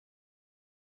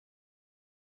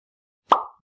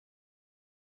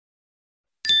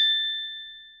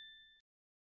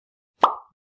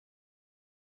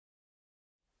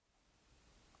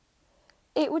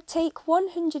It would take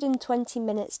 120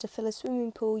 minutes to fill a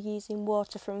swimming pool using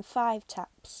water from 5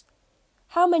 taps.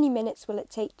 How many minutes will it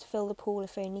take to fill the pool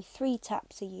if only 3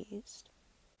 taps are used?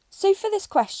 So for this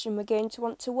question, we're going to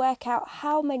want to work out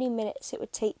how many minutes it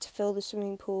would take to fill the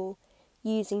swimming pool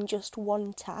using just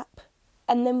 1 tap.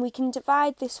 And then we can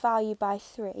divide this value by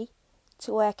 3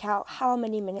 to work out how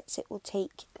many minutes it will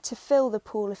take to fill the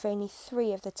pool if only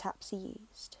 3 of the taps are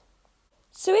used.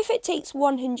 So if it takes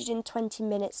 120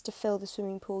 minutes to fill the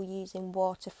swimming pool using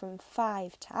water from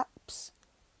 5 taps,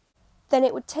 then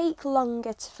it would take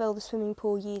longer to fill the swimming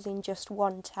pool using just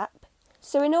 1 tap.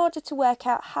 So in order to work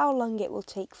out how long it will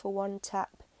take for 1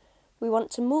 tap, we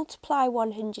want to multiply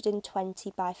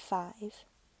 120 by 5,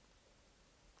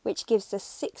 which gives us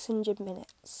 600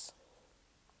 minutes.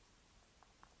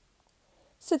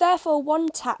 So therefore 1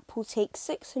 tap will take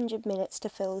 600 minutes to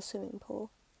fill the swimming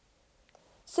pool.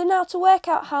 So now to work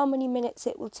out how many minutes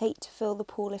it will take to fill the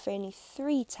pool if only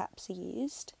 3 taps are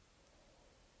used,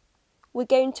 we're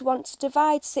going to want to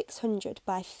divide 600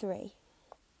 by 3.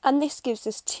 And this gives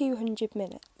us 200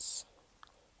 minutes.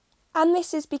 And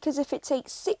this is because if it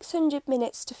takes 600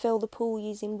 minutes to fill the pool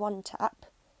using 1 tap,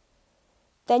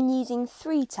 then using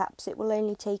 3 taps it will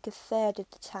only take a third of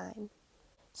the time.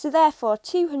 So therefore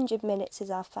 200 minutes is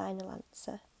our final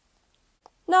answer.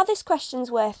 Now this question's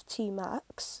worth 2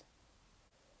 marks.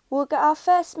 We'll get our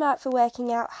first mark for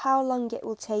working out how long it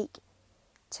will take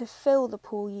to fill the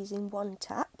pool using 1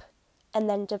 tap, and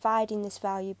then dividing this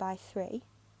value by 3.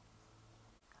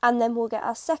 And then we'll get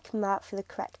our second mark for the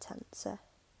correct answer.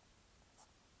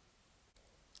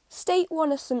 State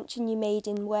one assumption you made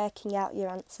in working out your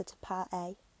answer to part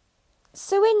A.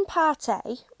 So in part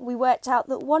A, we worked out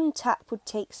that 1 tap would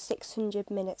take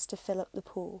 600 minutes to fill up the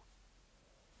pool.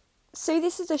 So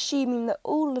this is assuming that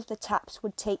all of the taps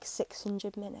would take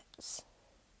 600 minutes.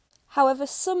 However,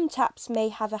 some taps may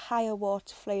have a higher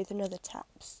water flow than other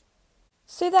taps.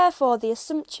 So therefore, the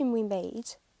assumption we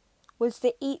made was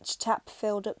that each tap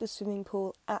filled up the swimming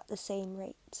pool at the same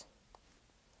rate.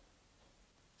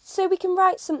 So we can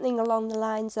write something along the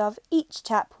lines of each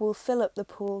tap will fill up the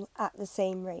pool at the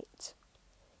same rate.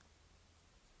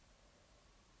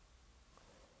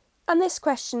 And this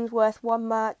question's worth 1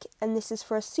 mark, and this is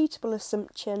for a suitable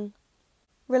assumption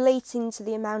relating to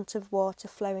the amount of water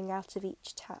flowing out of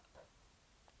each tap.